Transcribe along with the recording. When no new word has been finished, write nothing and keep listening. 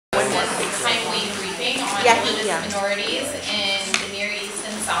timely briefing on religious minorities in the Near East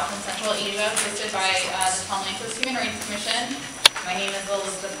and South and Central Asia, hosted by the Laneos Human Rights Commission. My name is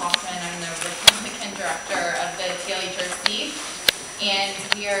Elizabeth Hoffman. I'm the Republican Director of the TLHRC, and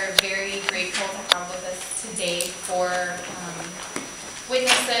we are very grateful to have with us today four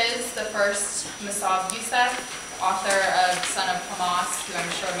witnesses. The first, Musab Youssef, author of Son of Hamas, who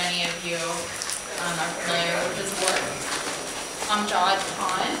I'm sure many of you are familiar with his work. Amjad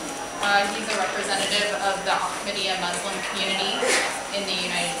Khan, he's a representative of the Ahmadiyya Muslim community in the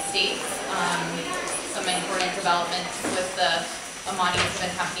United States. Some important developments with the Ahmadis have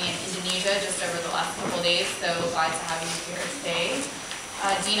been happening in Indonesia just over the last couple of days, so glad to have you here today.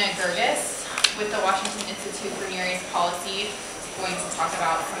 Dina Gerges with the Washington Institute for Near East Policy is going to talk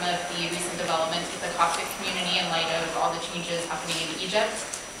about some of the recent developments with the Coptic community in light of all the changes happening in Egypt.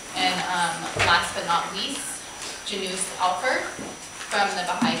 And last but not least, Janus Alford from the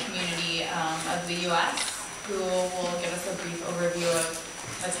Baha'i community of the U.S., who will give us a brief overview of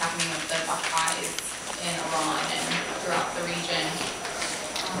what's happening with the Baha'is in Iran and throughout the region.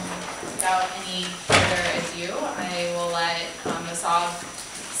 Without any further ado, I will let Musab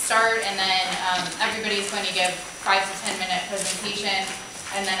start, and then everybody's going to give 5 to 10 minute presentation,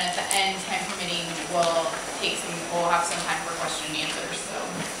 and then at the end, time permitting, we'll have some time for question and answers. So.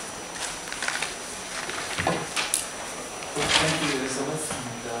 Thank you, Elizabeth,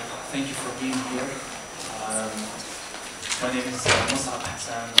 and thank you for being here. My name is Musab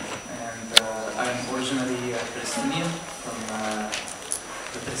Hassan, and I'm originally Palestinian from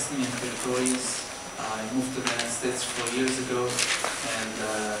the Palestinian territories. I moved to the United States 4 years ago, and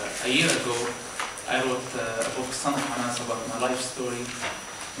a year ago I wrote a book, Son of Hamas, about my life story.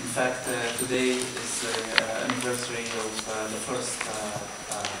 In fact, today is the anniversary of the first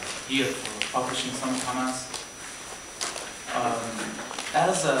year for publishing Son of Hamas.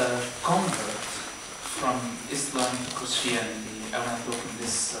 As a convert from Islam to Christianity, I want to talk in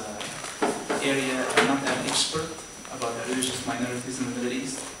this area. I'm not an expert about the religious minorities in the Middle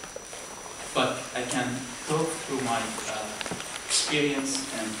East, but I can talk through my experience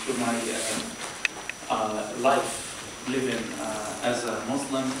and through my life living as a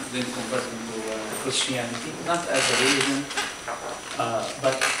Muslim, then converting to Christianity, not as a religion,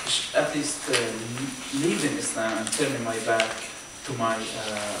 but at least leaving Islam and turning my back to my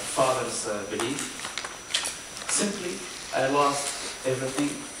father's belief. Simply, I lost everything.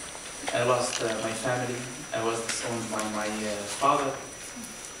 I lost my family. I was disowned by my father.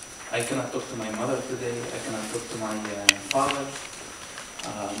 I cannot talk to my mother today. I cannot talk to my father.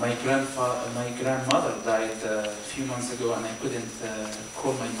 My grandmother died a few months ago, and I couldn't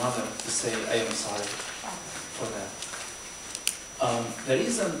call my mother to say I am sorry for that. The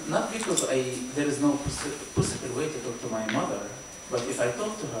reason, not because there is no possible way to talk to my mother, but if I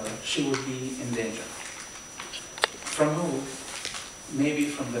talk to her, she would be in danger. From who? Maybe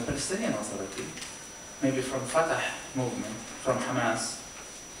from the Palestinian Authority, maybe from Fatah movement, from Hamas,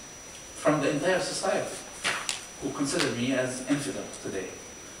 from the entire society, who consider me as infidel today.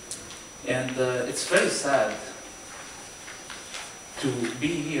 And it's very sad to be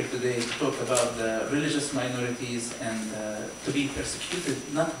here today to talk about the religious minorities and to be persecuted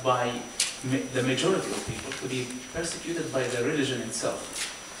not by the majority of people, to be persecuted by the religion itself.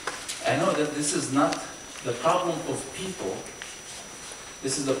 I know that this is not the problem of people,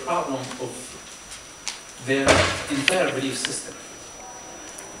 this is the problem of their entire belief system.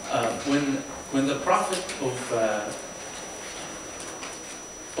 When the prophet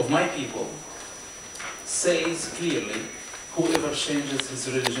of my people says clearly, whoever changes his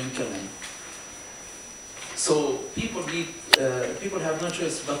religion, kill him. So people have no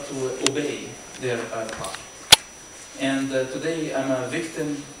choice but to obey their prophet. And today I'm a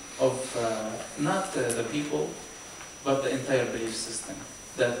victim of not the people, but the entire belief system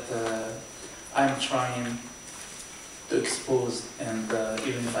that I'm trying to expose, and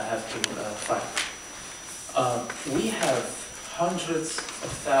even if I have to fight. We have hundreds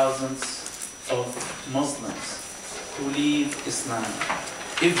of thousands of Muslims who leave Islam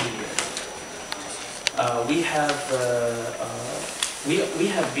every year. We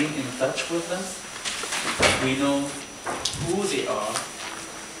have been in touch with them. We know who they are.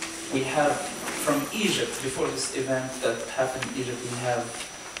 We have, from Egypt, before this event that happened in Egypt, we have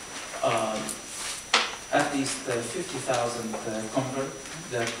at least 50,000 converts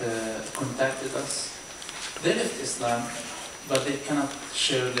that contacted us. They left Islam, but they cannot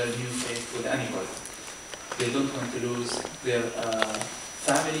share their new faith with anybody. They don't want to lose their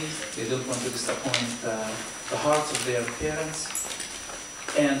families. They don't want to disappoint the hearts of their parents.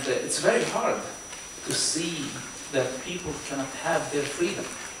 And it's very hard to see that people cannot have their freedom.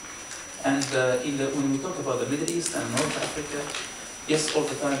 And when we talk about the Middle East and North Africa, yes, all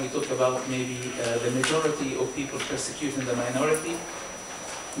the time we talk about maybe the majority of people persecuting the minority,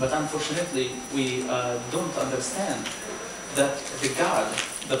 but unfortunately we don't understand that the God,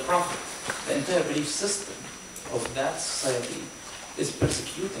 the Prophet, the entire belief system of that society is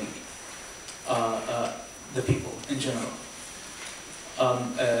persecuting the people in general.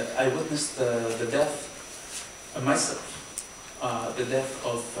 I witnessed the death myself, the death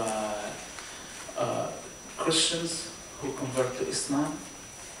of Christians who convert to Islam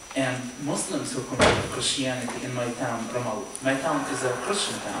and Muslims who convert to Christianity in my town, Ramallah. My town is a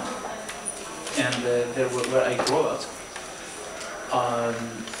Christian town, and there where I grew up.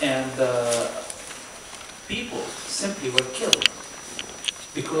 People simply were killed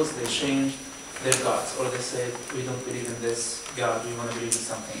because they changed their gods, or they said, we don't believe in this God, we want to believe in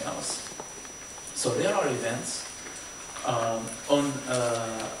something else. So there are events on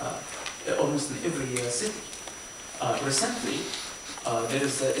almost in every city. Recently, there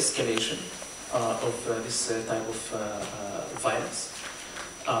is escalation of this type of violence.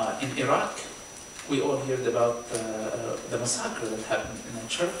 In Iraq, we all heard about the massacre that happened in a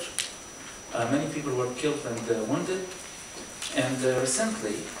church. Many people were killed and wounded. And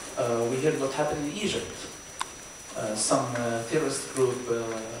recently, we heard what happened in Egypt. Some terrorist group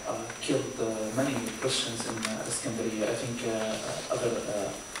killed many Christians in Alexandria. I think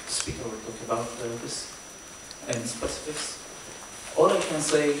other speaker will talk about this in specifics. All I can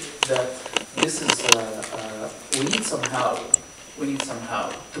say that this is we need somehow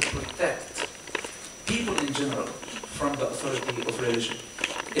to protect people in general from the authority of religion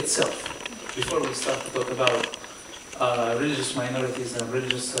itself. Before we start to talk about religious minorities and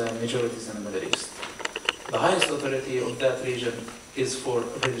religious majorities in the Middle East, the highest authority of that region is for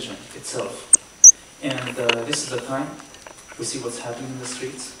religion itself. And this is the time we see what's happening in the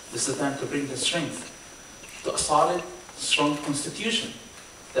streets. This is the time to bring the strength to a solid, strong constitution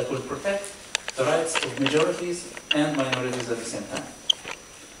that will protect the rights of majorities and minorities at the same time.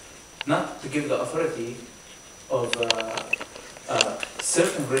 Not to give the authority of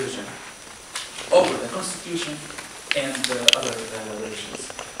certain religion over the constitution and other religions.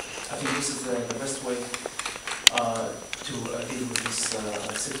 I think this is the best way to deal with this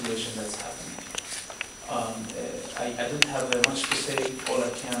situation that's happening. I don't have much to say. All I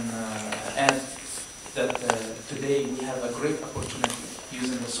can add that today we have a great opportunity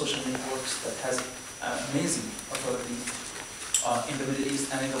using the social networks that has amazing authority in the Middle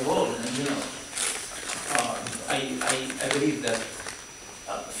East and in the world in general. I believe that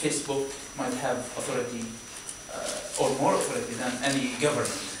Facebook might have authority or more authority than any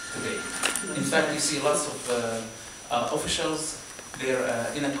government today. In fact, you see lots of officials, they're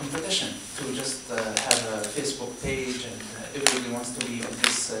in a competition to just have a Facebook page, and everybody wants to be on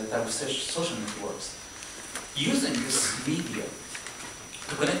this type of social networks. Using this media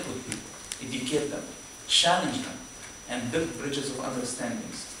to connect with people, educate them, challenge them, and build bridges of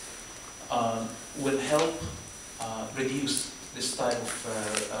understandings will help reduce this type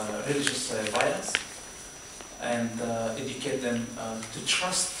of religious violence and educate them to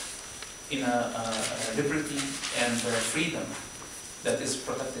trust in a liberty and freedom that is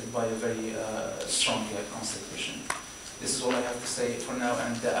protected by a very strong constitution. This is all I have to say for now,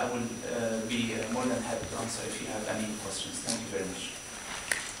 and I will be more than happy to answer if you have any questions. Thank you very much.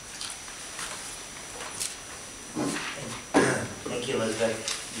 Thank you,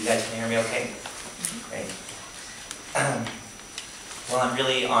 Elizabeth. You guys can hear me okay? Great. Well, I'm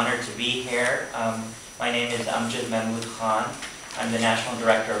really honored to be here. My name is Amjad Mahmood Khan. I'm the National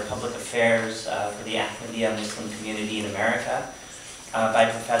Director of Public Affairs for the Ahmadiyya Muslim community in America. By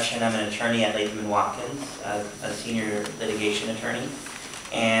profession, I'm an attorney at Latham & Watkins, a senior litigation attorney.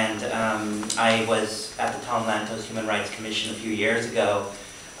 And I was at the Tom Lantos Human Rights Commission a few years ago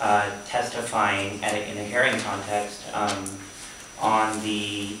testifying in a hearing context on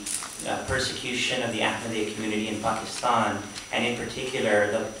the persecution of the Ahmadiyya community in Pakistan, and in particular,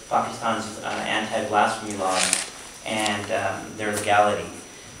 Pakistan's anti-blasphemy laws and their legality.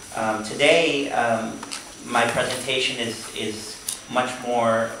 Today, my presentation is much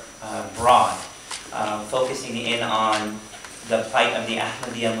more broad, focusing in on the plight of the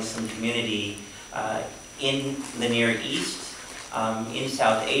Ahmadiyya Muslim community in the Near East, in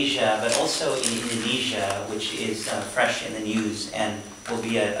South Asia, but also in Indonesia, which is fresh in the news and will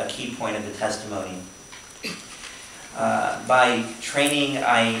be a key point of the testimony. By training,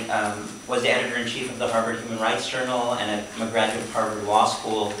 I was the editor-in-chief of the Harvard Human Rights Journal, and I'm a graduate of Harvard Law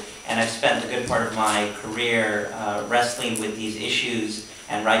School, and I've spent a good part of my career wrestling with these issues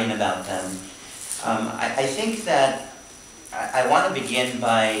and writing about them. I think that I want to begin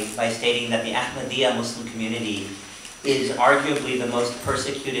by stating that the Ahmadiyya Muslim community is arguably the most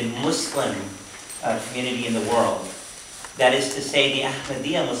persecuted Muslim community in the world. That is to say, the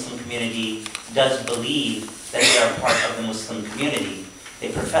Ahmadiyya Muslim community does believe that they are part of the Muslim community.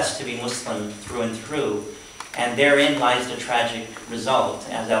 They profess to be Muslim through and through, and therein lies the tragic result,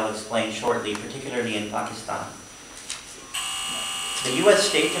 as I'll explain shortly, particularly in Pakistan. The U.S.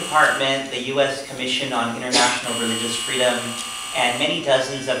 State Department, the U.S. Commission on International Religious Freedom, and many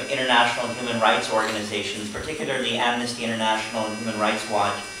dozens of international human rights organizations, particularly Amnesty International and Human Rights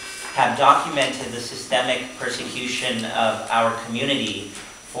Watch, have documented the systemic persecution of our community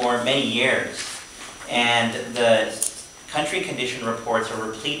for many years. And the country condition reports are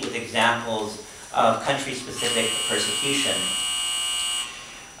replete with examples of country-specific persecution.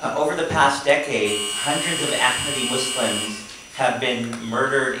 Over the past decade, hundreds of Ahmadi Muslims have been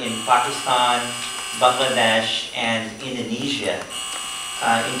murdered in Pakistan, Bangladesh, and Indonesia.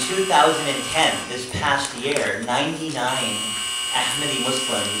 In 2010, this past year, 99 Ahmadi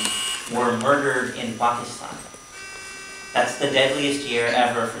Muslims were murdered in Pakistan. That's the deadliest year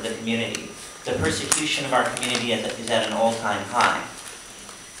ever for the community. The persecution of our community is at an all-time high.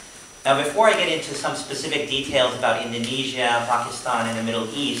 Now, before I get into some specific details about Indonesia, Pakistan, and the Middle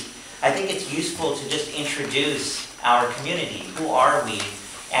East, I think it's useful to just introduce our community. Who are we?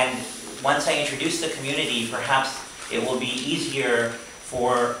 And once I introduce the community, perhaps it will be easier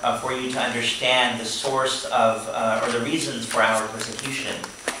for you to understand the source of, or the reasons for our persecution.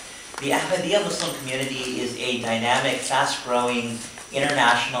 The Ahmadiyya Muslim community is a dynamic, fast-growing,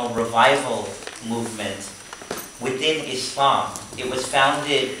 international revival movement within Islam. It was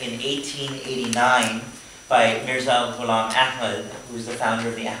founded in 1889 by Mirza Ghulam Ahmad, who's the founder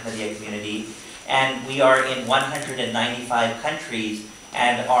of the Ahmadiyya community, and we are in 195 countries,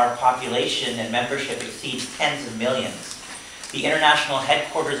 and our population and membership exceeds tens of millions. The international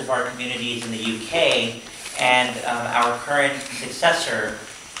headquarters of our community is in the UK, and our current successor,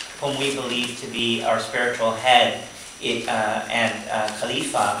 whom we believe to be our spiritual head and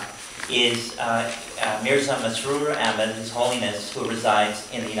Khalifa, is Mirza Masroor Ahmad, His Holiness, who resides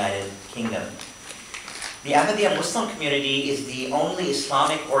in the United Kingdom. The Ahmadiyya Muslim community is the only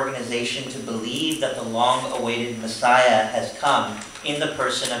Islamic organization to believe that the long-awaited Messiah has come in the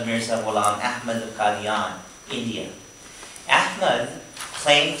person of Mirza Ghulam Ahmad of Qadian, India. Ahmad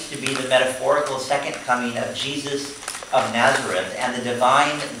claimed to be the metaphorical second coming of Jesus of Nazareth and the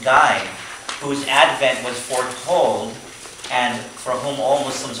divine guide whose advent was foretold and for whom all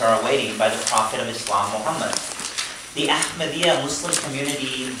Muslims are awaiting by the Prophet of Islam, Muhammad. The Ahmadiyya Muslim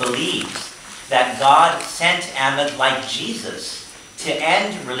community believes that God sent Ahmad like Jesus to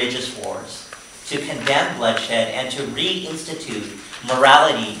end religious wars, to condemn bloodshed, and to reinstitute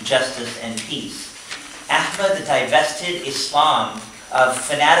morality, justice, and peace. Ahmad divested Islam of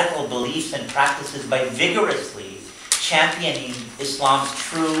fanatical beliefs and practices by vigorously championing Islam's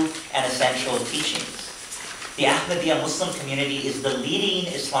true and essential teachings. The Ahmadiyya Muslim community is the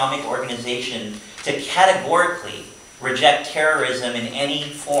leading Islamic organization to categorically reject terrorism in any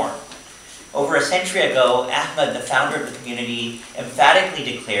form. Over a century ago, Ahmad, the founder of the community, emphatically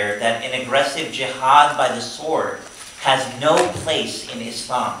declared that an aggressive jihad by the sword has no place in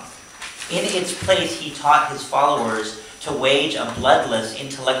Islam. In its place, he taught his followers to wage a bloodless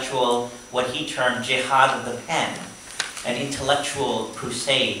intellectual, what he termed jihad of the pen, an intellectual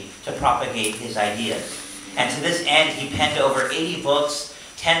crusade to propagate his ideas. And to this end, he penned over 80 books,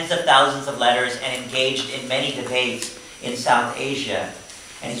 tens of thousands of letters, and engaged in many debates in South Asia.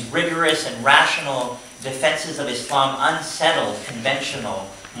 And his rigorous and rational defenses of Islam unsettled conventional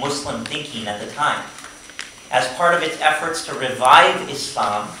Muslim thinking at the time. As part of its efforts to revive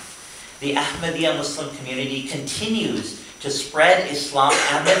Islam, the Ahmadiyya Muslim community continues to spread Islam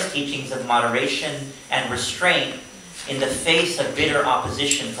and its teachings of moderation and restraint in the face of bitter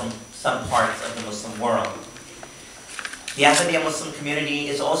opposition from some parts of the Muslim world. The Ahmadiyya Muslim community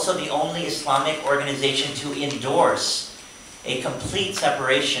is also the only Islamic organization to endorse a complete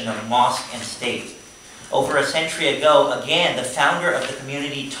separation of mosque and state. Over a century ago, again, the founder of the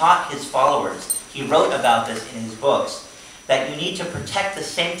community taught his followers, he wrote about this in his books, that you need to protect the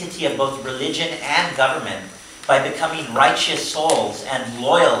sanctity of both religion and government by becoming righteous souls and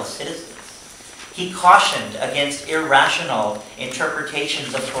loyal citizens. He cautioned against irrational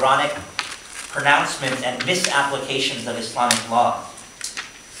interpretations of Quranic pronouncements and misapplications of Islamic law.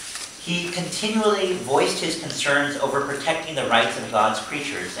 He continually voiced his concerns over protecting the rights of God's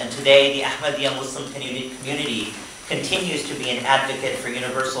creatures, and today the Ahmadiyya Muslim community continues to be an advocate for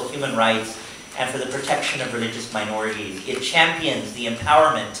universal human rights and for the protection of religious minorities. It champions the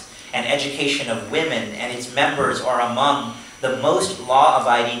empowerment and education of women, and its members are among the most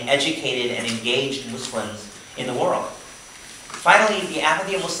law-abiding, educated, and engaged Muslims in the world. Finally, the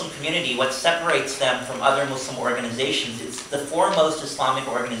Ahmadiyya Muslim community, what separates them from other Muslim organizations, it's the foremost Islamic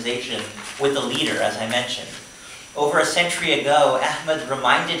organization with a leader, as I mentioned. Over a century ago, Ahmad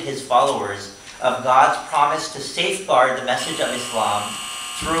reminded his followers of God's promise to safeguard the message of Islam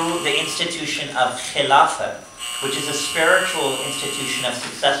through the institution of Khilafah, which is a spiritual institution of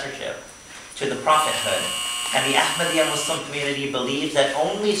successorship to the prophethood. And the Ahmadiyya Muslim community believes that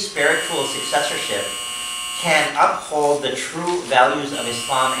only spiritual successorship can uphold the true values of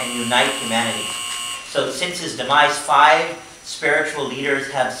Islam and unite humanity. So since his demise, 5 spiritual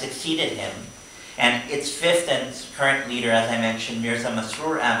leaders have succeeded him. And its 5th and current leader, as I mentioned, Mirza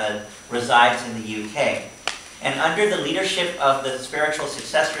Masroor Ahmad, resides in the UK. And under the leadership of the spiritual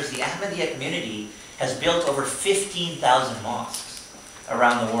successors, the Ahmadiyya community has built over 15,000 mosques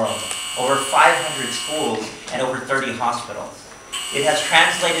around the world, over 500 schools, and over 30 hospitals. It has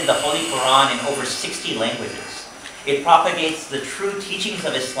translated the Holy Quran in over 60 languages. It propagates the true teachings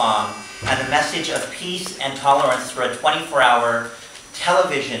of Islam and the message of peace and tolerance through a 24-hour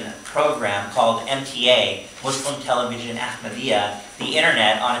television program called MTA, Muslim Television Ahmadiyya, the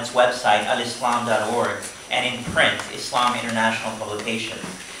internet on its website, alislam.org, and in print, Islam International Publications.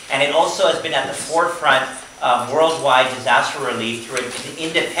 And it also has been at the forefront of worldwide disaster relief through an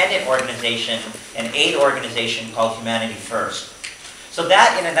independent organization, an aid organization called Humanity First. So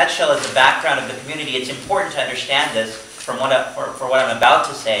that, in a nutshell, is the background of the community. It's important to understand this for what I'm about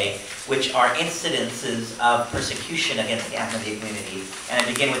to say, which are incidences of persecution against the Ahmadiyya community. And I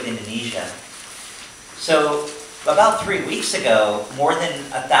begin with Indonesia. So about 3 weeks ago, more than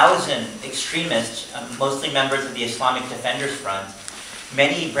 1,000 extremists, mostly members of the Islamic Defenders Front,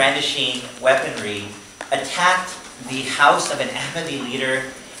 many brandishing weaponry, attacked the house of an Ahmadi leader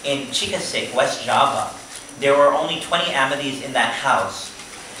in Cikesik, West Java. There were only 20 Ahmadis in that house.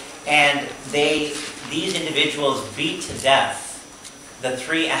 And these individuals beat to death the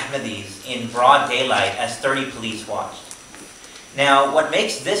 3 Ahmadis in broad daylight as 30 police watched. Now, what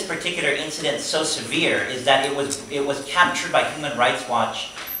makes this particular incident so severe is that it was captured by Human Rights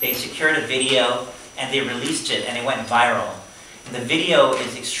Watch. They secured a video and they released it, and it went viral. And the video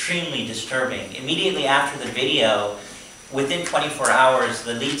is extremely disturbing. Immediately after the video, within 24 hours,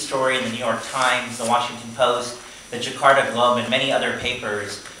 the lead story in the New York Times, the Washington Post, the Jakarta Globe, and many other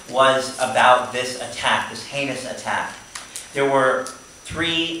papers was about this attack, this heinous attack. There were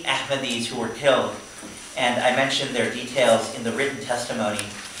 3 Ahmadis who were killed, and I mentioned their details in the written testimony.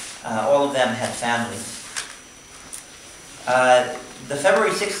 All of them had families. The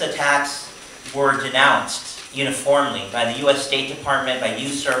February 6th attacks were denounced uniformly by the U.S. State Department, by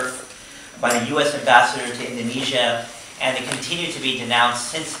USCIRF, by the U.S. Ambassador to Indonesia, and they continue to be denounced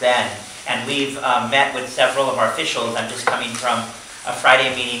since then. And we've met with several of our officials. I'm just coming from a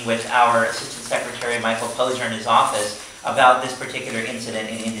Friday meeting with our Assistant Secretary, Michael Poser, in his office about this particular incident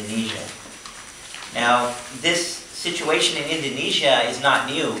in Indonesia. Now, this situation in Indonesia is not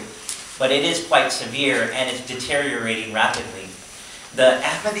new, but it is quite severe and it's deteriorating rapidly. The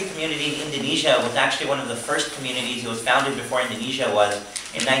Ahmadi community in Indonesia was actually one of the first communities. It was founded before Indonesia was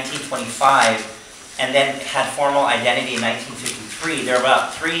in 1925, and then had formal identity in 1953. There are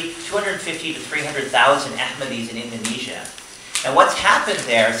about 250 to 300,000 Ahmadis in Indonesia. And what's happened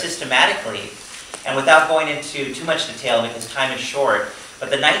there systematically, and without going into too much detail because time is short,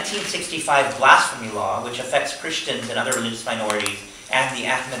 but the 1965 blasphemy law, which affects Christians and other religious minorities and the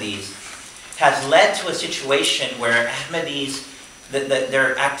Ahmadis, has led to a situation where Ahmadis,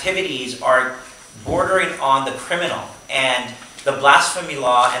 their activities are bordering on the criminal. And the blasphemy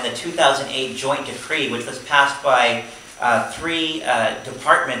law and the 2008 joint decree, which was passed by 3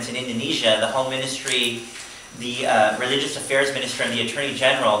 departments in Indonesia, the Home Ministry, the Religious Affairs Minister, and the Attorney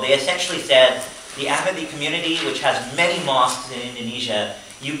General, they essentially said, the Ahmadi community, which has many mosques in Indonesia,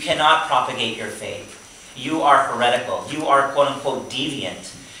 you cannot propagate your faith. You are heretical. You are quote-unquote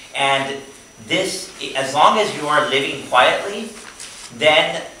deviant. And this, as long as you are living quietly,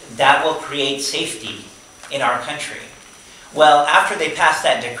 then that will create safety in our country. Well, after they passed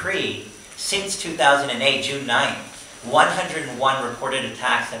that decree, since 2008, June 9th, 101 reported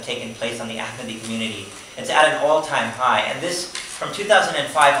attacks have taken place on the Ahmadi community. It's at an all-time high. And this, from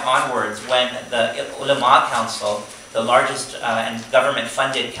 2005 onwards, when the Ulama Council, the largest and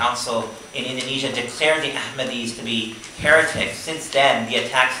government-funded council in Indonesia, declared the Ahmadis to be heretics, since then the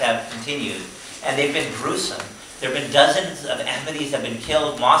attacks have continued. And they've been gruesome. There have been dozens of Ahmadis have been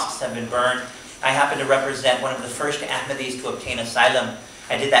killed, mosques have been burned. I happen to represent one of the first Ahmadis to obtain asylum.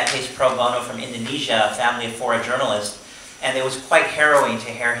 I did that case pro bono from Indonesia, a family of 4, a journalist, and it was quite harrowing to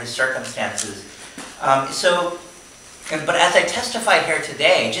hear his circumstances. So But as I testified here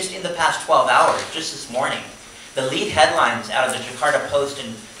today, just in the past 12 hours, just this morning, the lead headlines out of the Jakarta Post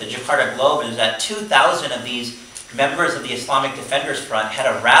and the Jakarta Globe is that 2,000 of these members of the Islamic Defenders Front had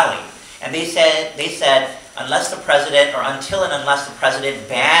a rally. And they said, unless the president, or until and unless the president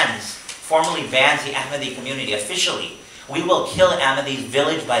formally bans the Ahmadi community officially, we will kill Ahmadis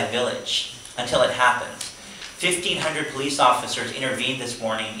village by village until it happens. 1,500 police officers intervened this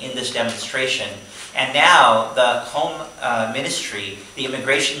morning in this demonstration. And now the Home Ministry, the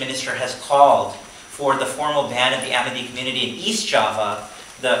Immigration Minister, has called for the formal ban of the Ahmadi community in East Java.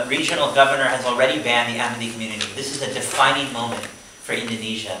 The regional governor has already banned the Ahmadi community. This is a defining moment for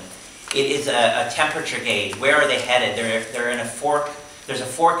Indonesia. It is a temperature gauge. Where are they headed? They're in a fork. There's a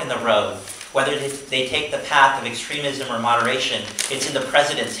fork in the road. Whether they take the path of extremism or moderation, it's in the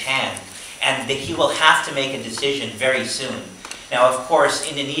president's hand. And he will have to make a decision very soon. Now, of course,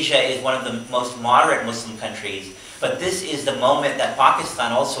 Indonesia is one of the most moderate Muslim countries, but this is the moment that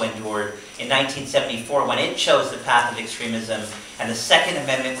Pakistan also endured in 1974 when it chose the path of extremism, and the Second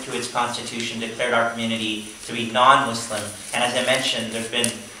Amendment to its constitution declared our community to be non-Muslim. And as I mentioned, there's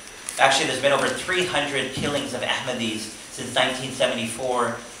been over 300 killings of Ahmadis since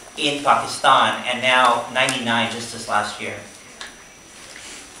 1974 in Pakistan, and now 99 just this last year.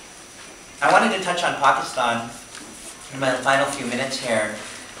 I wanted to touch on Pakistan in my final few minutes here.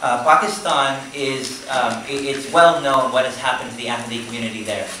 Pakistan is, it's well known what has happened to the Ahmadi community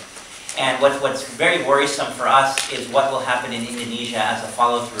there. And what's very worrisome for us is what will happen in Indonesia as a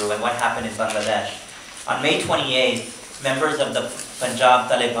follow-through and what happened in Bangladesh. On May 28th, members of the Punjab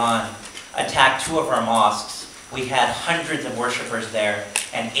Taliban attacked 2 of our mosques. We had hundreds of worshippers there,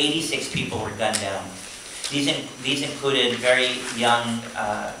 and 86 people were gunned down. These included very young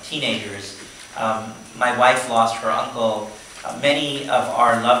teenagers. My wife lost her uncle. Many of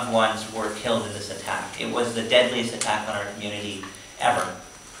our loved ones were killed in this attack. It was the deadliest attack on our community ever.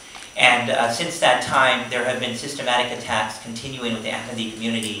 And since that time, there have been systematic attacks continuing with the Ahmadi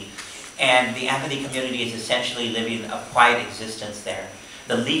community. And the Ahmadi community is essentially living a quiet existence there.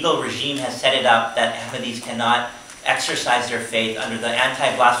 The legal regime has set it up that Ahmadis cannot exercise their faith under the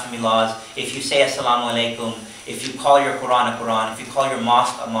anti-blasphemy laws. If you say Assalamu alaikum, if you call your Quran a Quran, if you call your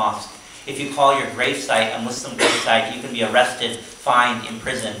mosque a mosque, if you call your gravesite a Muslim gravesite, you can be arrested, fined,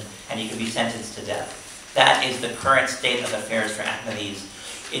 imprisoned, and you can be sentenced to death. That is the current state of affairs for Ahmadis.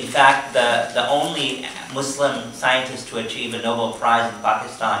 In fact, the only Muslim scientist to achieve a Nobel Prize in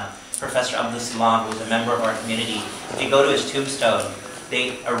Pakistan, Professor Abdul Salam, who was a member of our community, if you go to his tombstone,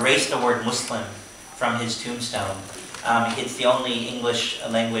 they erased the word Muslim from his tombstone. It's the only English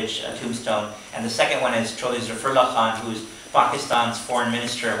language tombstone. And the second one is Chaudhry Zafrullah Khan, who's Pakistan's foreign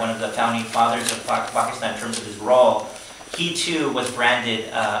minister, one of the founding fathers of Pakistan in terms of his role. He too was branded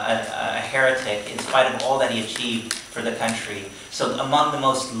a heretic in spite of all that he achieved for the country. So among the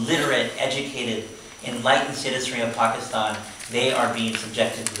most literate, educated, enlightened citizenry of Pakistan, they are being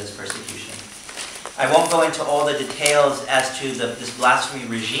subjected to this persecution. I won't go into all the details as to this blasphemy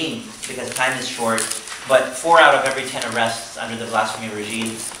regime because time is short, but 4 out of every 10 arrests under the blasphemy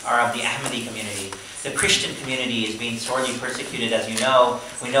regime are of the Ahmadi community. The Christian community is being sorely persecuted, as you know.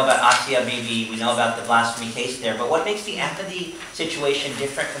 We know about Asia Bibi, we know about the blasphemy case there, but what makes the Ahmadi situation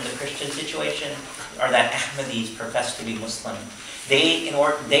different from the Christian situation are that Ahmadis profess to be Muslim. They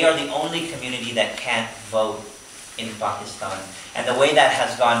are the only community that can't vote in Pakistan. And the way that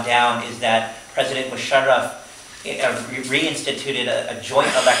has gone down is that President Musharraf reinstituted a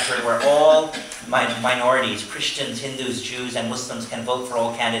joint electorate where all minorities, Christians, Hindus, Jews, and Muslims can vote for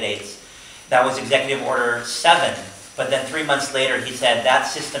all candidates. That was Executive Order 7, but then 3 months later he said that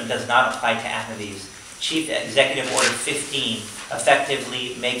system does not apply to Ahmadis. Chief Executive Order 15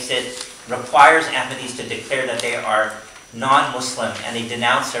 effectively requires Ahmadis to declare that they are non-Muslim and they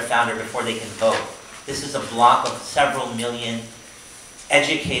denounce their founder before they can vote. This is a block of several million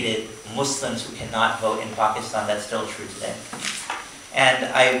educated Muslims who cannot vote in Pakistan. That's still true today. And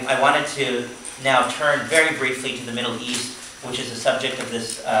I wanted to now turn very briefly to the Middle East, which is the subject of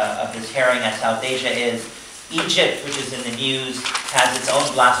this hearing, as South Asia is. Egypt, which is in the news, has its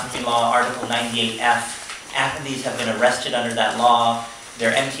own blasphemy law, Article 98F. Ahmadis have been arrested under that law.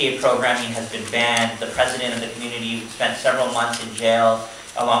 Their MTA programming has been banned. The president of the community spent several months in jail,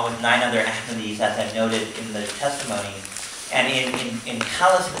 along with 9 other Ahmadis, as I noted in the testimony. And in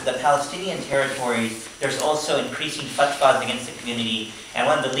the Palestinian territories, there's also increasing fatwas against the community. And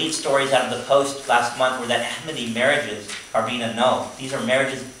one of the lead stories out of the Post last month were that Ahmadi marriages are being annulled. These are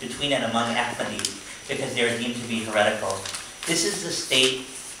marriages between and among Ahmadis because they are deemed to be heretical. This is the state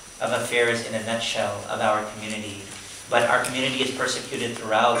of affairs in a nutshell of our community. But our community is persecuted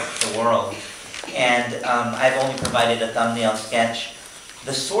throughout the world. and I've only provided a thumbnail sketch.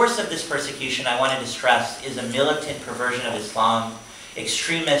 The source of this persecution, I wanted to stress, is a militant perversion of Islam,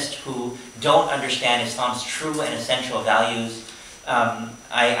 extremists who don't understand Islam's true and essential values.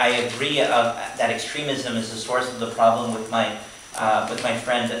 I agree that extremism is the source of the problem with my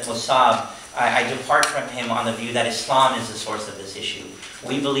friend Mossab. I depart from him on the view that Islam is the source of this issue.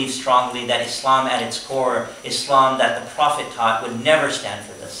 We believe strongly that Islam at its core, Islam that the Prophet taught, would never stand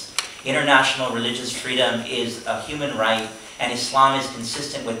for this. International religious freedom is a human right, and Islam is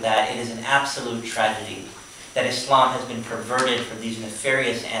consistent with that. It is an absolute tragedy that Islam has been perverted for these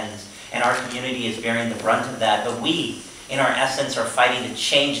nefarious ends, and our community is bearing the brunt of that. But we, in our essence, are fighting to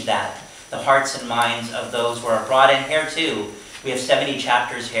change that, the hearts and minds of those who are abroad, and here too. We have 70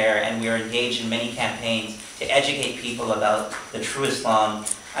 chapters here, and we are engaged in many campaigns to educate people about the true Islam.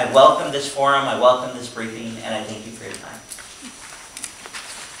 I welcome this forum, I welcome this briefing, and I thank you for your time.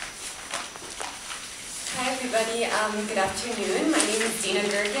 Hi everybody, good afternoon. My name is Dina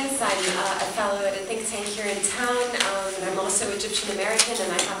Gergis. I'm a fellow at a think tank here in town, and I'm also Egyptian American,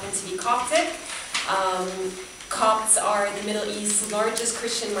 and I happen to be Coptic. Copts are the Middle East's largest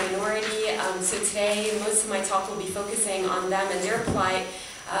Christian minority, so today most of my talk will be focusing on them and their plight,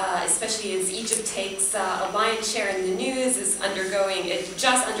 especially as Egypt takes a lion's share in the news, it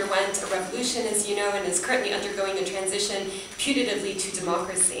just underwent a revolution, as you know, and is currently undergoing a transition putatively to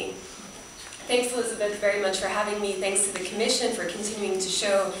democracy. Thanks, Elizabeth, very much for having me. Thanks to the Commission for continuing to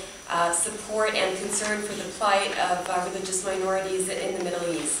show support and concern for the plight of religious minorities in the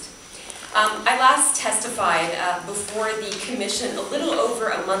Middle East. I last testified before the Commission a little over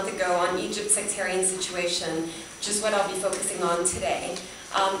a month ago on Egypt's sectarian situation, which is what I'll be focusing on today.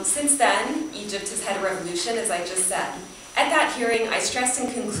 Since then, Egypt has had a revolution, as I just said. At that hearing, I stressed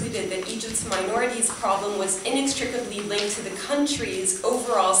and concluded that Egypt's minorities problem was inextricably linked to the country's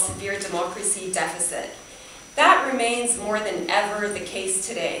overall severe democracy deficit. That remains more than ever the case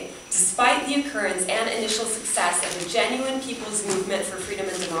today, despite the occurrence and initial success of a genuine people's movement for freedom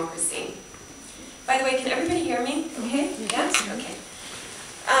and democracy. By the way, can everybody hear me? Okay? Yes? Okay.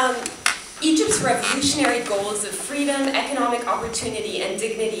 Egypt's revolutionary goals of freedom, economic opportunity, and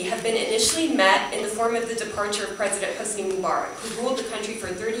dignity have been initially met in the form of the departure of President Hosni Mubarak, who ruled the country for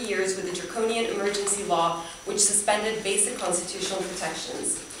 30 years with a draconian emergency law which suspended basic constitutional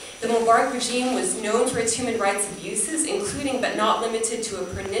protections. The Mubarak regime was known for its human rights abuses, including but not limited to a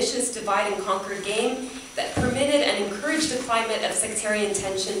pernicious divide and conquer game that permitted and encouraged a climate of sectarian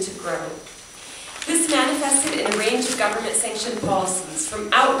tension to grow. This manifested in a range of government-sanctioned policies, from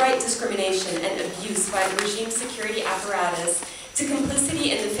outright discrimination and abuse by the regime's security apparatus to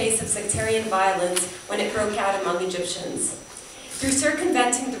complicity in the face of sectarian violence when it broke out among Egyptians. Through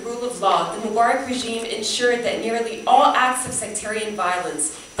circumventing the rule of law, the Mubarak regime ensured that nearly all acts of sectarian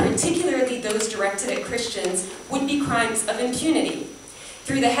violence, particularly those directed at Christians, would be crimes of impunity.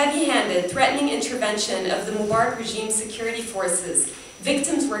 Through the heavy-handed, threatening intervention of the Mubarak regime's security forces,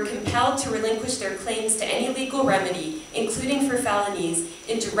 victims were compelled to relinquish their claims to any legal remedy, including for felonies,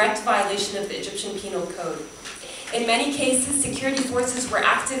 in direct violation of the Egyptian Penal Code. In many cases, security forces were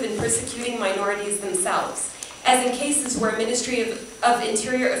active in persecuting minorities themselves, as in cases where Ministry of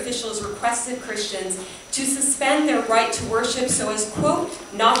Interior officials requested Christians to suspend their right to worship so as, quote,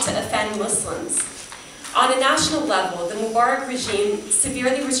 not to offend Muslims. On a national level, the Mubarak regime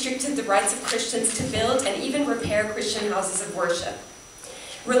severely restricted the rights of Christians to build and even repair Christian houses of worship,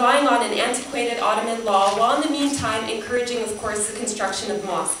 relying on an antiquated Ottoman law, while in the meantime encouraging, of course, the construction of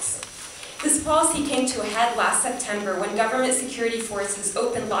mosques. This policy came to a head last September when government security forces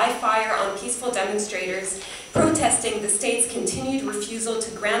opened live fire on peaceful demonstrators protesting the state's continued refusal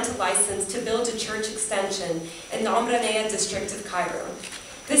to grant a license to build a church extension in the Omranea district of Cairo.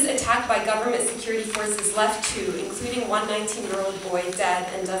 This attack by government security forces left two, including one 19-year-old boy,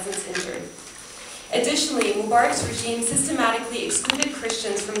 dead and dozens injured. Additionally, Mubarak's regime systematically excluded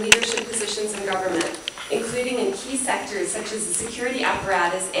Christians from leadership positions in government, including in key sectors such as the security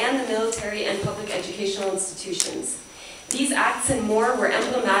apparatus and the military and public educational institutions. These acts and more were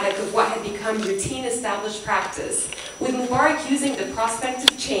emblematic of what had become routine established practice, with Mubarak using the prospect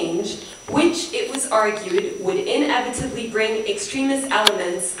of change, which it was argued would inevitably bring extremist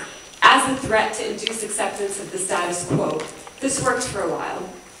elements as a threat to induce acceptance of the status quo. This worked for a while.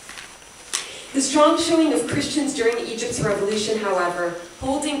 The strong showing of Christians during Egypt's revolution, however,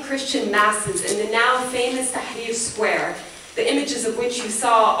 holding Christian masses in the now famous Tahrir Square, the images of which you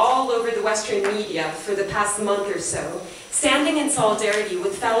saw all over the Western media for the past month or so, standing in solidarity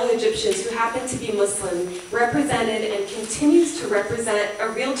with fellow Egyptians who happen to be Muslim, represented and continues to represent a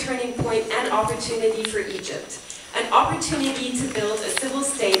real turning point and opportunity for Egypt. an opportunity to build a civil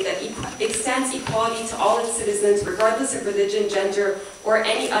state that extends equality to all its citizens, regardless of religion, gender, or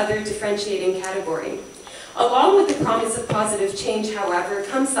any other differentiating category. Along with the promise of positive change, however,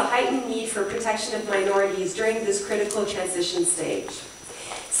 comes the heightened need for protection of minorities during this critical transition stage.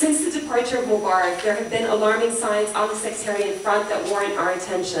 Since the departure of Mubarak, there have been alarming signs on the sectarian front that warrant our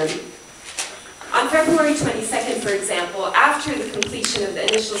attention. On February 22nd, for example, after the completion of the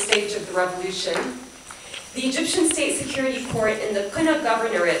initial stage of the revolution, the Egyptian State Security Court in the Quna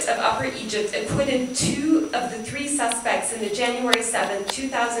Governorate of Upper Egypt acquitted 2 of the 3 suspects in the January 7,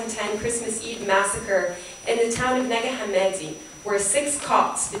 2010 Christmas Eve massacre in the town of Nega Hammadi, where 6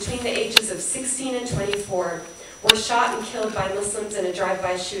 Copts between the ages of 16 and 24 were shot and killed by Muslims in a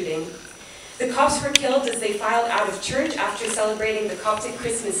drive-by shooting. The Copts were killed as they filed out of church after celebrating the Coptic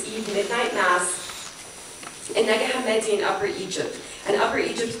Christmas Eve midnight mass in Nega Hammadi in Upper Egypt. And Upper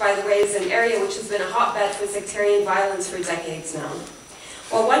Egypt, by the way, is an area which has been a hotbed for sectarian violence for decades now.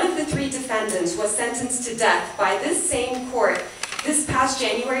 While one of the 3 defendants was sentenced to death by this same court this past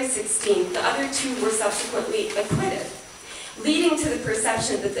January 16th, the other 2 were subsequently acquitted, leading to the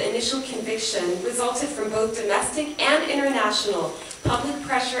perception that the initial conviction resulted from both domestic and international public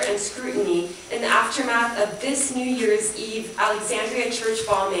pressure and scrutiny in the aftermath of this New Year's Eve Alexandria church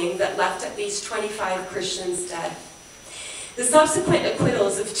bombing that left at least 25 Christians dead. The subsequent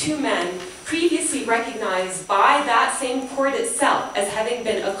acquittals of 2 men previously recognized by that same court itself as having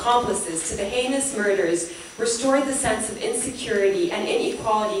been accomplices to the heinous murders restored the sense of insecurity and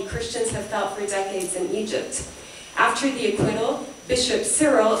inequality Christians have felt for decades in Egypt. After the acquittal, Bishop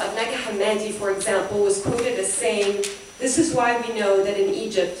Cyril of Nega Hammadi, for example, was quoted as saying, "This is why we know that in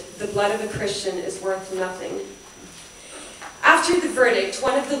Egypt, the blood of a Christian is worth nothing." After the verdict,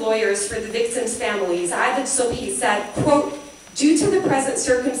 one of the lawyers for the victims' families, Aidid Subhi, said, quote, "Due to the present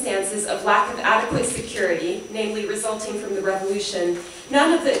circumstances of lack of adequate security, namely resulting from the revolution,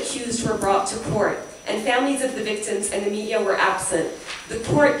 none of the accused were brought to court, and families of the victims and the media were absent. The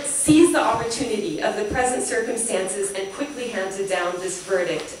court seized the opportunity of the present circumstances and quickly handed down this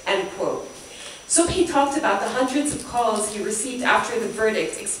verdict," end quote. Subhi talked about the hundreds of calls he received after the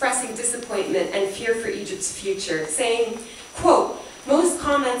verdict expressing disappointment and fear for Egypt's future, saying, quote, "Most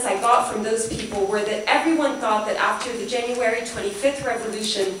comments I got from those people were that everyone thought that after the January 25th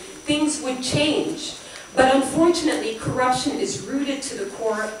revolution, things would change. But unfortunately, corruption is rooted to the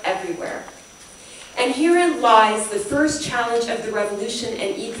core everywhere." And herein lies the first challenge of the revolution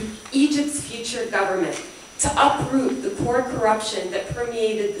and Egypt's future government, to uproot the core corruption that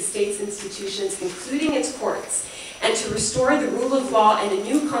permeated the state's institutions, including its courts, and to restore the rule of law and a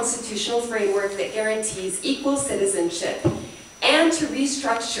new constitutional framework that guarantees equal citizenship, and to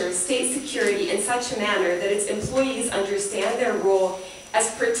restructure state security in such a manner that its employees understand their role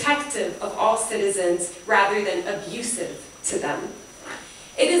as protective of all citizens rather than abusive to them.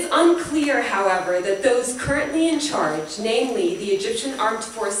 It is unclear, however, that those currently in charge, namely the Egyptian Armed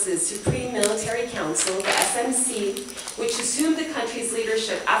Forces Supreme Military Council, the SMC, which assumed the country's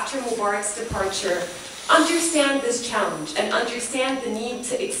leadership after Mubarak's departure, understand this challenge and understand the need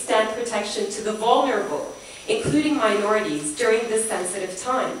to extend protection to the vulnerable, including minorities, during this sensitive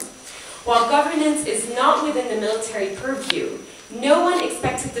time. While governance is not within the military purview, no one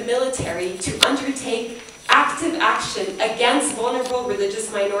expected the military to undertake active action against vulnerable religious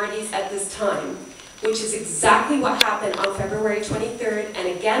minorities at this time, which is exactly what happened on February 23rd and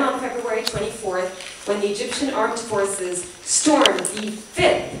again on February 24th when the Egyptian Armed Forces stormed the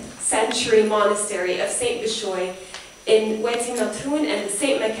 5th century monastery of St. Bishoy in Wadi Natun and the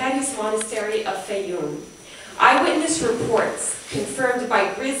St. Macarius Monastery of Fayoum. Eyewitness reports confirmed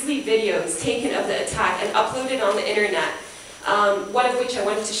by grisly videos taken of the attack and uploaded on the internet, one of which I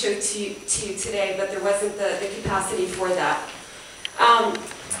wanted to show to you today, but there wasn't the capacity for that,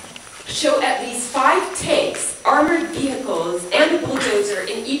 show at least 5 tanks, armored vehicles, and a bulldozer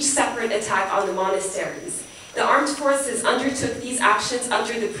in each separate attack on the monasteries. The armed forces undertook these actions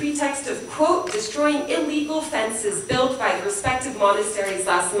under the pretext of, quote, destroying illegal fences built by the respective monasteries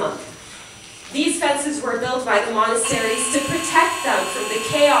last month. These fences were built by the monasteries to protect them from the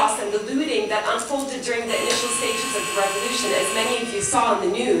chaos and the looting that unfolded during the initial stages of the revolution, as many of you saw in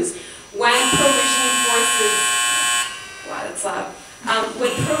the news, when pro-regime forces, wow, that's loud,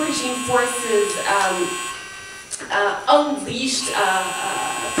 when pro-regime forces unleashed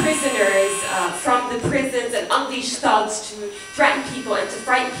prisoners from the prisons and unleashed thugs to threaten people and to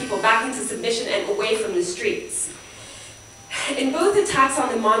frighten people back into submission and away from the streets. In both attacks on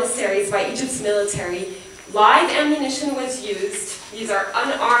the monasteries by Egypt's military, Live ammunition was used. These are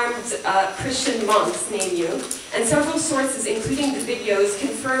unarmed Christian monks, name you, and several sources, including the videos,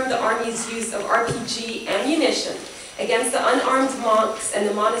 confirm the army's use of RPG ammunition against the unarmed monks and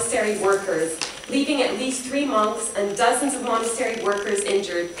the monastery workers, leaving at least 3 monks and dozens of monastery workers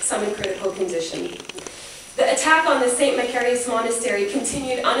injured, some in critical condition. The attack on the St. Macarius Monastery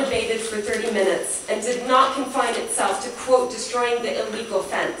continued unabated for 30 minutes and did not confine itself to, quote, destroying the illegal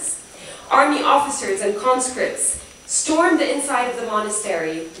fence. Army officers and conscripts stormed the inside of the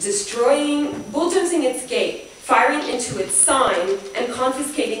monastery, bulldozing its gate, firing into its sign, and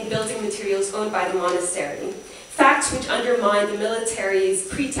confiscating building materials owned by the monastery, facts which undermine the military's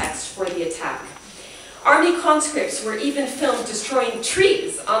pretext for the attack. Army conscripts were even filmed destroying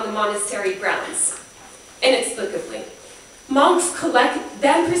trees on the monastery grounds, inexplicably. Monks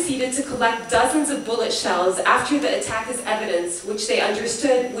then proceeded to collect dozens of bullet shells after the attack as evidence, which they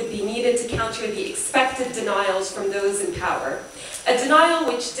understood would be needed to counter the expected denials from those in power. A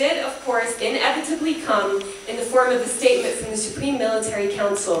denial which did, of course, inevitably come in the form of a statement from the Supreme Military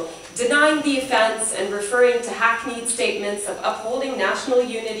Council denying the offense and referring to hackneyed statements of upholding national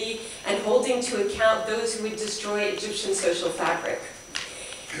unity and holding to account those who would destroy Egyptian social fabric.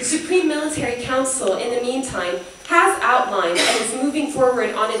 The Supreme Military Council, in the meantime, has outlined and is moving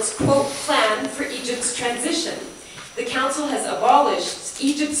forward on its, quote, plan for Egypt's transition. The Council has abolished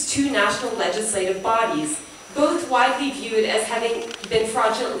Egypt's 2 national legislative bodies, both widely viewed as having been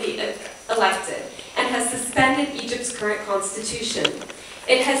fraudulently elected, and has suspended Egypt's current constitution.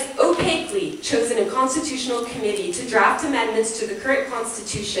 It has opaquely chosen a constitutional committee to draft amendments to the current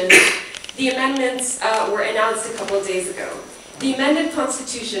constitution. The amendments were announced a couple of days ago. The amended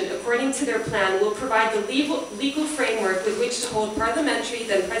constitution, according to their plan, will provide the legal framework with which to hold parliamentary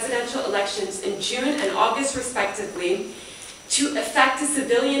then presidential elections in June and August respectively, to effect a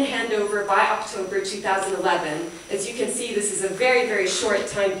civilian handover by October 2011. As you can see, this is a very, very short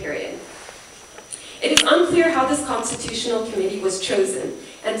time period. It is unclear how this constitutional committee was chosen,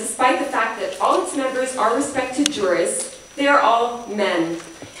 and despite the fact that all its members are respected jurists, they are all men,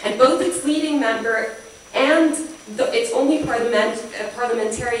 and both its leading member and its only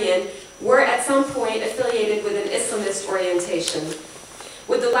parliamentarian were at some point affiliated with an Islamist orientation,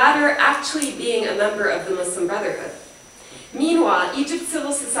 with the latter actually being a member of the Muslim Brotherhood. Meanwhile, Egypt's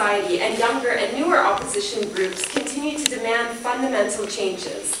civil society and younger and newer opposition groups continue to demand fundamental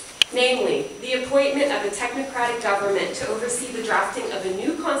changes, namely, the appointment of a technocratic government to oversee the drafting of a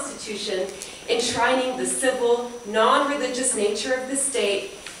new constitution enshrining the civil, non-religious nature of the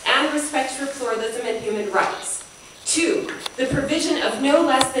state and respect for pluralism and human rights. 2, the provision of no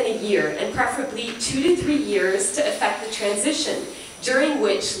less than a year, and preferably 2 to 3 years, to effect the transition, during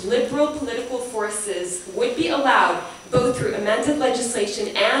which liberal political forces would be allowed, both through amended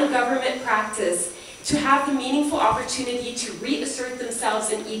legislation and government practice, to have the meaningful opportunity to reassert themselves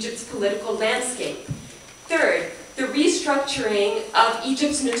in Egypt's political landscape. 3rd, the restructuring of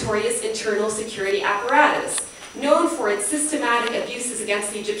Egypt's notorious internal security apparatus, known for its systematic abuses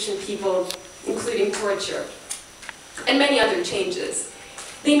against the Egyptian people, including torture, and many other changes.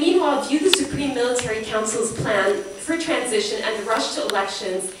 They meanwhile view the Supreme Military Council's plan for transition and the rush to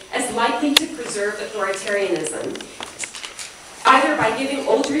elections as likely to preserve authoritarianism, either by giving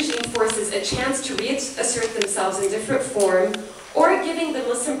old regime forces a chance to reassert themselves in different form, or giving the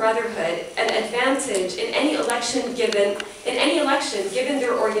Muslim Brotherhood an advantage in any election given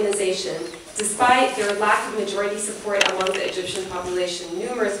their organization, despite their lack of majority support among the Egyptian population.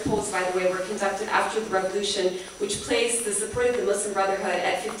 Numerous polls, by the way, were conducted after the revolution, which placed the support of the Muslim Brotherhood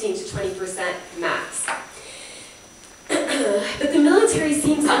at 15 to 20% max. But the military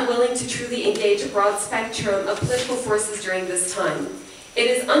seems unwilling to truly engage a broad spectrum of political forces during this time. It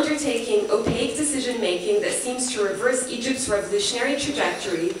is undertaking opaque decision-making that seems to reverse Egypt's revolutionary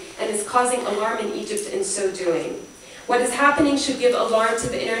trajectory and is causing alarm in Egypt in so doing. What is happening should give alarm to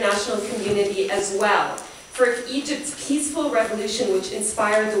the international community as well. For if Egypt's peaceful revolution, which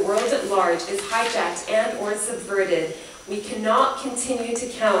inspired the world at large, is hijacked and/or subverted, we cannot continue to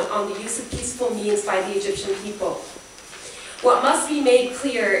count on the use of peaceful means by the Egyptian people. What must be made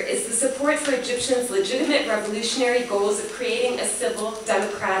clear is the support for Egyptians' legitimate revolutionary goals of creating a civil,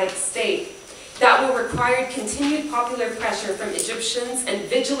 democratic state that will require continued popular pressure from Egyptians and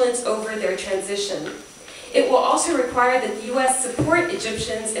vigilance over their transition. It will also require that the U.S. support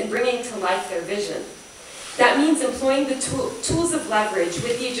Egyptians in bringing to life their vision. That means employing the tools of leverage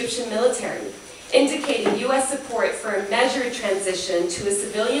with the Egyptian military, indicating U.S. support for a measured transition to a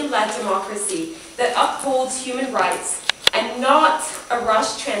civilian-led democracy that upholds human rights, and not a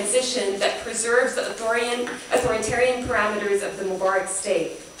rushed transition that preserves the authoritarian parameters of the Mubarak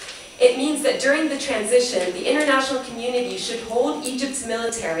state. It means that during the transition, the international community should hold Egypt's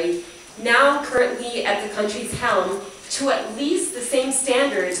military, now currently at the country's helm, to at least the same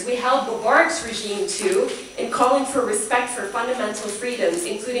standards we held Mubarak's regime to in calling for respect for fundamental freedoms,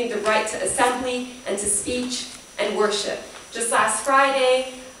 including the right to assembly and to speech and worship. Just last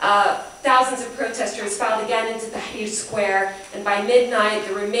Friday, thousands of protesters filed again into Tahrir Square, and by midnight,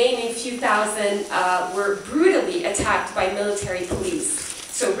 the remaining few thousand were brutally attacked by military police.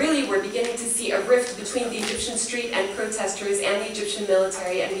 So really, we're beginning to see a rift between the Egyptian street and protesters and the Egyptian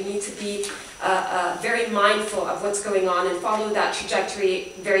military, and we need to be very mindful of what's going on and follow that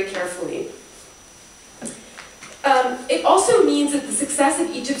trajectory very carefully. It also means that the success of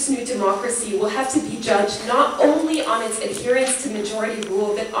Egypt's new democracy will have to be judged not only on its adherence to majority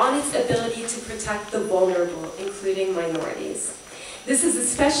rule, but on its ability to protect the vulnerable, including minorities. This is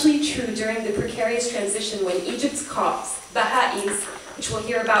especially true during the precarious transition when Egypt's Copts, Baha'is, which we'll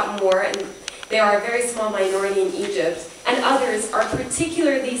hear about more, and they are a very small minority in Egypt, and others are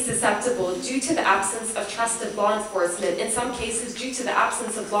particularly susceptible due to the absence of trusted law enforcement, in some cases due to the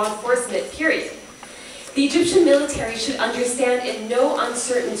absence of law enforcement, period. The Egyptian military should understand in no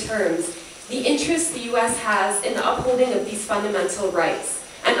uncertain terms the interest the U.S. has in the upholding of these fundamental rights,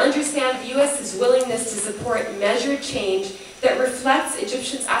 and understand the U.S.'s willingness to support measured change that reflects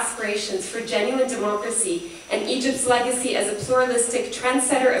Egyptians' aspirations for genuine democracy and Egypt's legacy as a pluralistic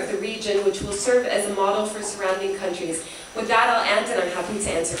trendsetter of the region, which will serve as a model for surrounding countries. With that, I'll end, and I'm happy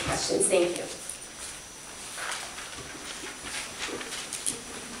to answer questions. Thank you.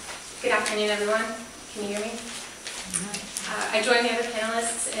 Good afternoon, everyone. Can you hear me? I join the other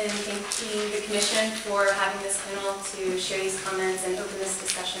panelists in thanking the Commission for having this panel to share these comments and open this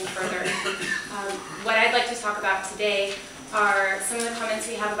discussion further. What I'd like to talk about today are some of the comments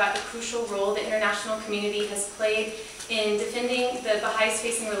we have about the crucial role the international community has played in defending the Baha'is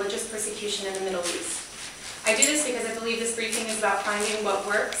facing religious persecution in the Middle East. I do this because I believe this briefing is about finding what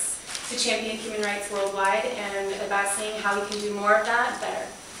works to champion human rights worldwide and about seeing how we can do more of that better.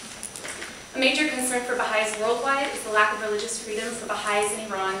 A major concern for Baha'is worldwide is the lack of religious freedom for Baha'is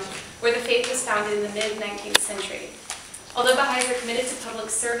in Iran, where the faith was founded in the mid-19th century. Although Baha'is are committed to public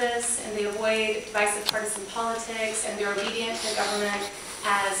service and they avoid divisive partisan politics and they're obedient to government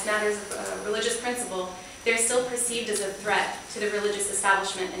as matters of religious principle, they're still perceived as a threat to the religious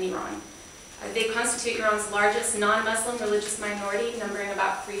establishment in Iran. They constitute Iran's largest non-Muslim religious minority, numbering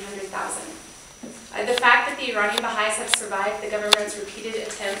about 300,000. The fact that the Iranian Baha'is have survived the government's repeated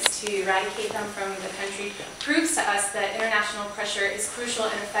attempts to eradicate them from the country proves to us that international pressure is crucial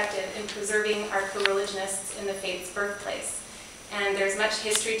and effective in preserving our co-religionists in the faith's birthplace. And there's much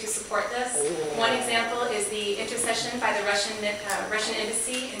history to support this. One example is the intercession by the Russian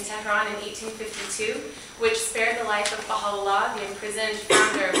embassy in Tehran in 1852, which spared the life of Baha'u'llah, the imprisoned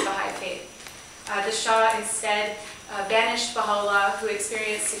founder of the Baha'i faith. The Shah instead banished Baha'u'llah, who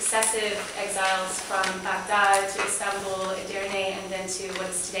experienced successive exiles from Baghdad to Istanbul, Edirne, and then to what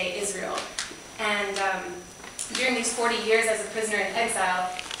is today Israel. And during these 40 years as a prisoner in exile,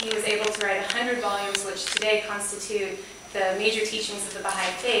 he was able to write 100 volumes, which today constitute the major teachings of the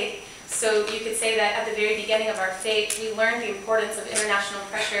Baha'i faith. So you could say that at the very beginning of our faith, we learned the importance of international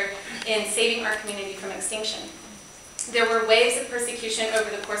pressure in saving our community from extinction. There were waves of persecution over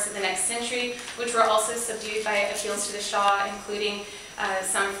the course of the next century, which were also subdued by appeals to the Shah, including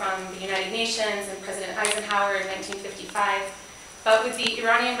some from the United Nations and President Eisenhower in 1955. But with the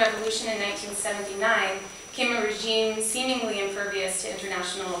Iranian Revolution in 1979, came a regime seemingly impervious to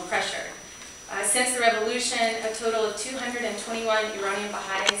international pressure. Since the revolution, a total of 221 Iranian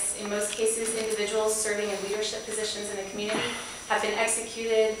Baha'is, in most cases individuals serving in leadership positions in the community, have been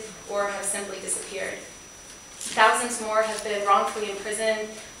executed or have simply disappeared. Thousands more have been wrongfully imprisoned,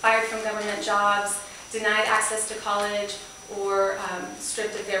 fired from government jobs, denied access to college, or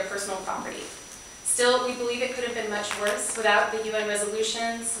stripped of their personal property. Still, we believe it could have been much worse without the UN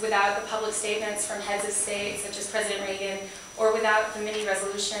resolutions, without the public statements from heads of state such as President Reagan, or without the many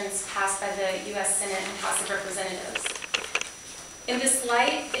resolutions passed by the US Senate and House of Representatives. In this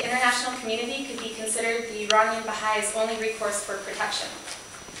light, the international community could be considered the Iranian Baha'is' only recourse for protection.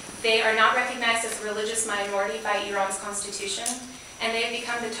 They are not recognized as a religious minority by Iran's constitution, and they have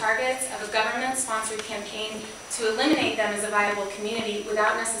become the targets of a government-sponsored campaign to eliminate them as a viable community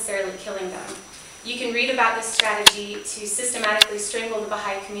without necessarily killing them. You can read about this strategy to systematically strangle the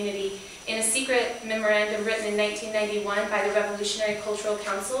Baha'i community in a secret memorandum written in 1991 by the Revolutionary Cultural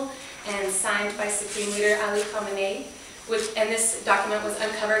Council and signed by Supreme Leader Ali Khamenei, and this document was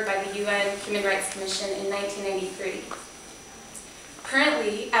uncovered by the UN Human Rights Commission in 1993.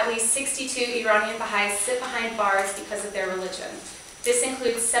 Currently, at least 62 Iranian Baha'is sit behind bars because of their religion. This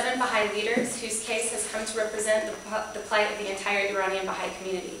includes 7 Baha'i leaders whose case has come to represent the plight of the entire Iranian Baha'i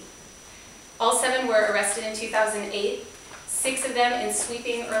community. All 7 were arrested in 2008, 6 of them in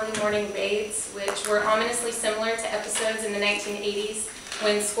sweeping early morning raids, which were ominously similar to episodes in the 1980s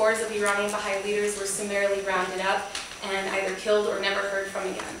when scores of Iranian Baha'i leaders were summarily rounded up and either killed or never heard from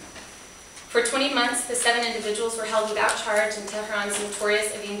again. For 20 months, the 7 individuals were held without charge in Tehran's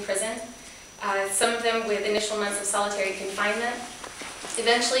notorious Evin prison, some of them with initial months of solitary confinement.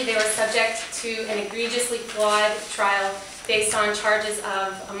 Eventually, they were subject to an egregiously flawed trial based on charges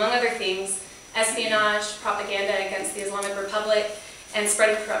of, among other things, espionage, propaganda against the Islamic Republic, and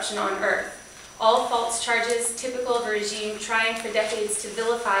spreading corruption on earth. All false charges typical of a regime trying for decades to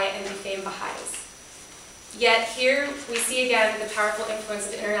vilify and defame Baha'is. Yet here we see again the powerful influence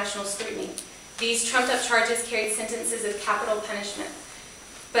of international scrutiny. These trumped-up charges carried sentences of capital punishment.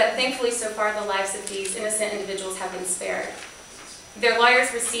 But thankfully, so far, the lives of these innocent individuals have been spared. Their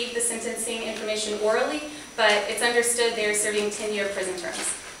lawyers received the sentencing information orally, but it's understood they are serving 10-year prison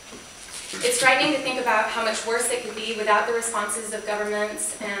terms. It's frightening to think about how much worse it could be without the responses of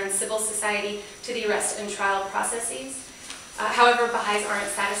governments and civil society to the arrest and trial processes. However, Baha'is aren't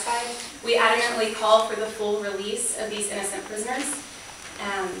satisfied. We adamantly call for the full release of these innocent prisoners.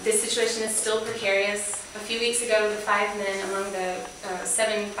 This situation is still precarious. A few weeks ago, the 5 men among the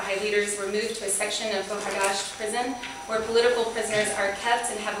 7 Baha'i leaders were moved to a section of Bohadash prison where political prisoners are kept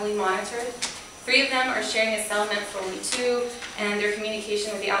and heavily monitored. 3 of them are sharing a cell meant for only 2, and their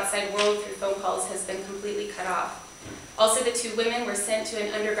communication with the outside world through phone calls has been completely cut off. Also, the 2 women were sent to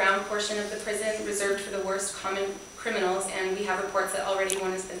an underground portion of the prison reserved for the worst common criminals, and we have reports that already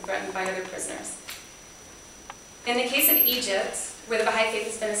one has been threatened by other prisoners. In the case of Egypt, where the Baha'i faith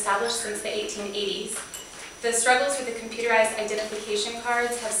has been established since the 1880s, the struggles with the computerized identification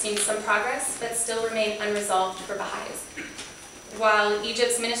cards have seen some progress, but still remain unresolved for Baha'is. While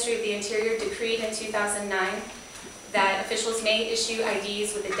Egypt's Ministry of the Interior decreed in 2009 that officials may issue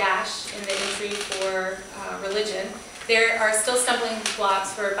IDs with a dash in the entry for religion, there are still stumbling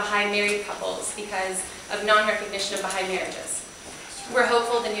blocks for Baha'i married couples because of non-recognition of Baha'i marriages. We're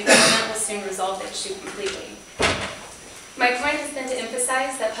hopeful the new government will soon resolve the issue completely. My point has been to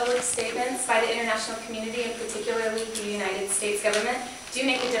emphasize that public statements by the international community, and particularly the United States government, do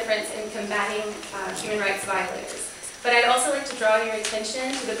make a difference in combating human rights violators. But I'd also like to draw your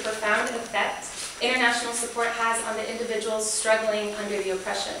attention to the profound effect international support has on the individuals struggling under the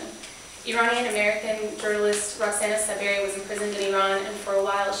oppression. Iranian-American journalist Roxana Saberi was imprisoned in Iran and for a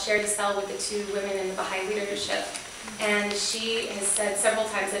while shared a cell with the 2 women in the Baha'i leadership. And she has said several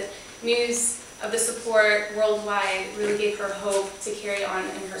times that news of the support worldwide really gave her hope to carry on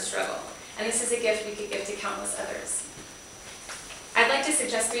in her struggle. And this is a gift we could give to countless others. I'd like to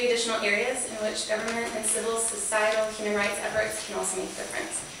suggest 3 additional areas in which government and civil societal human rights efforts can also make a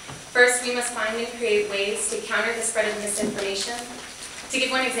difference. First, we must find and create ways to counter the spread of misinformation. To give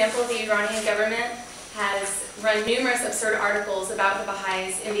one example, the Iranian government has run numerous absurd articles about the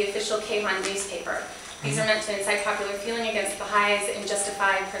Baha'is in the official Kayhan newspaper. These are meant to incite popular feeling against Baha'is and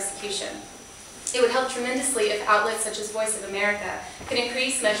justify persecution. It would help tremendously if outlets such as Voice of America could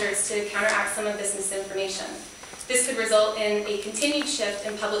increase measures to counteract some of this misinformation. This could result in a continued shift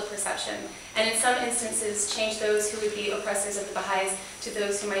in public perception, and in some instances change those who would be oppressors of the Baha'is to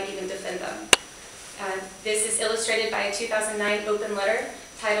those who might even defend them. This is illustrated by a 2009 open letter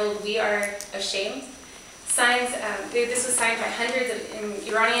titled "We Are Ashamed." This was signed by hundreds of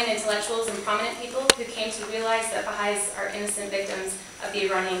Iranian intellectuals and prominent people who came to realize that Baha'is are innocent victims of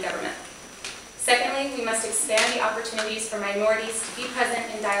the Iranian government. Secondly, we must expand the opportunities for minorities to be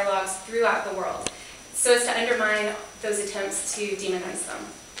present in dialogues throughout the world, so as to undermine those attempts to demonize them.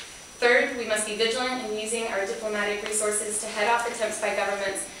 Third, we must be vigilant in using our diplomatic resources to head off attempts by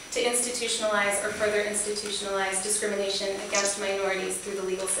governments to institutionalize or further institutionalize discrimination against minorities through the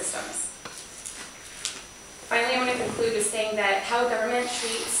legal systems. Finally, I want to conclude with saying that how a government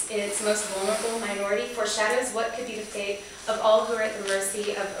treats its most vulnerable minority foreshadows what could be the fate of all who are at the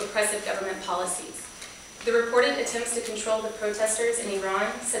mercy of oppressive government policies. The reported attempts to control the protesters in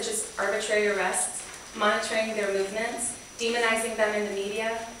Iran, such as arbitrary arrests, monitoring their movements, demonizing them in the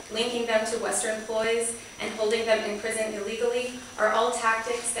media, linking them to Western ploys, and holding them in prison illegally, are all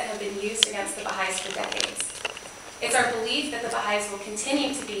tactics that have been used against the Baha'is for decades. It's our belief that the Baha'is will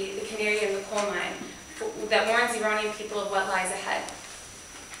continue to be the canary in the coal mine that warns Iranian people of what lies ahead.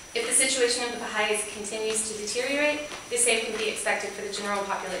 If the situation of the Baha'is continues to deteriorate, the same can be expected for the general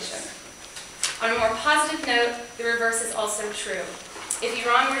population. On a more positive note, the reverse is also true. If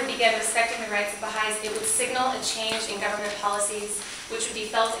Iran were to begin respecting the rights of Baha'is, it would signal a change in government policies, which would be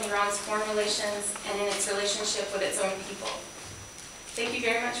felt in Iran's foreign relations and in its relationship with its own people. Thank you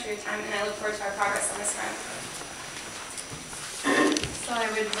very much for your time, and I look forward to our progress on this front. So I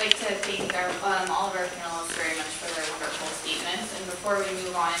would like to thank all of our panelists very much for their wonderful statements. And before we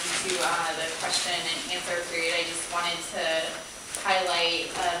move on to the question and answer period, I just wanted to highlight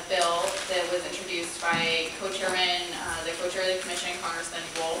a bill that was introduced by co-chairman, the co-chair of the commission, Congressman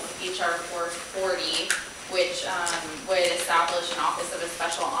Wolf, H.R. 440, which would establish an office of a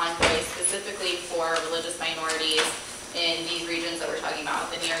special envoy specifically for religious minorities in these regions that we're talking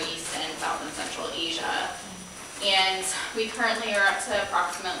about, the Near East and South and Central Asia. And we currently are up to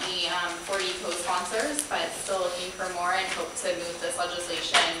approximately 40 co-sponsors, but still looking for more and hope to move this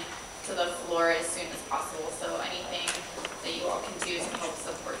legislation to the floor as soon as possible. So anything that you all can do to help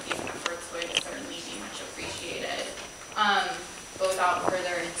support these efforts would certainly be much appreciated. But without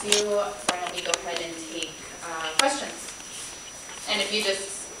further ado, why don't we go ahead and take questions? And if you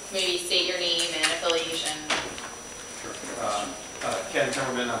just maybe state your name and affiliation. Sure. Ken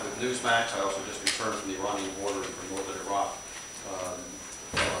Timmerman, I'm with Newsmax. I also just returned from the Iranian border from northern Iraq.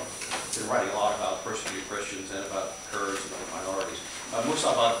 Been writing a lot about persecuted Christians and about Kurds and other minorities.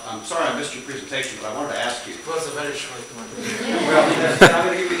 Musab, I'm sorry I missed your presentation, but I wanted to ask you. It was a very short one. Well, I'm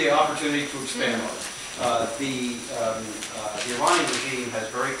going to give you the opportunity to expand on it. The Iranian regime has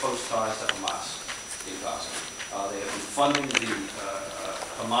very close ties to Hamas in Gaza. They have been funding the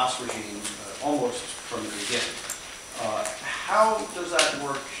Hamas regime almost from the beginning. How does that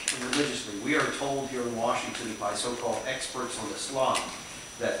work religiously? We are told here in Washington by so-called experts on Islam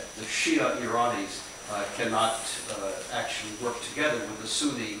that the Shia Iranis cannot actually work together with the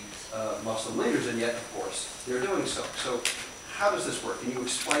Sunni Muslim leaders, and yet, of course, they're doing so. So how does this work? Can you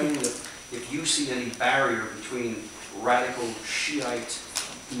explain if you see any barrier between radical Shiite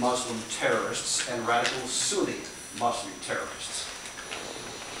Muslim terrorists and radical Sunni Muslim terrorists?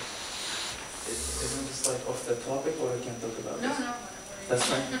 Isn't this like off the topic, or we can talk about No, this? no. That's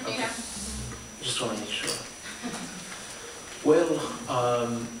fine? Okay. Yeah. Just want to make sure. Well,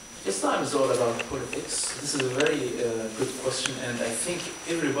 Islam is all about politics. This is a very good question, and I think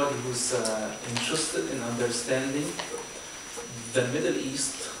everybody who's interested in understanding the Middle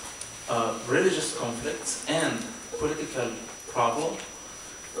East religious conflicts and political problem,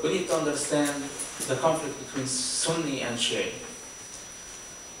 we need to understand the conflict between Sunni and Shia.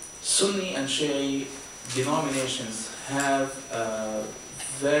 Sunni and Shia denominations have a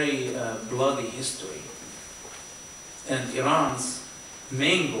very bloody history. And Iran's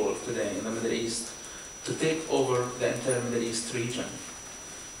main goal today in the Middle East to take over the entire Middle East region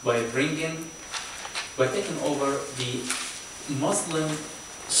by taking over the Muslim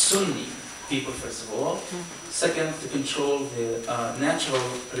Sunni people, first of all. Second, to control the natural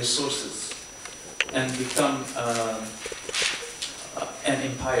resources and become an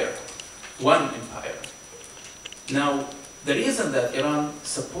empire, one empire. Now, the reason that Iran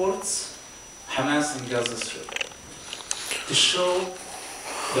supports Hamas in Gaza Strip to show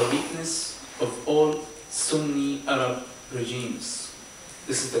the weakness of all Sunni Arab regimes.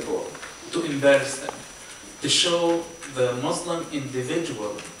 This is the goal, to embarrass them, to show the Muslim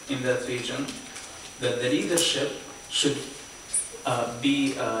individual in that region that the leadership should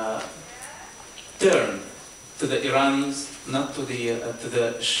be turned to the Iranis, not to the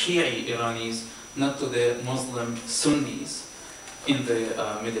Shia Iranis, not to the Muslim Sunnis in the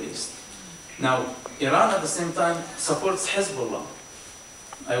Middle East. Now, Iran at the same time supports Hezbollah.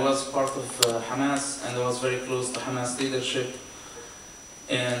 I was part of Hamas, and I was very close to Hamas leadership.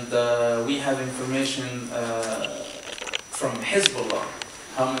 And we have information from Hezbollah,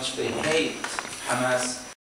 how much they hate Hamas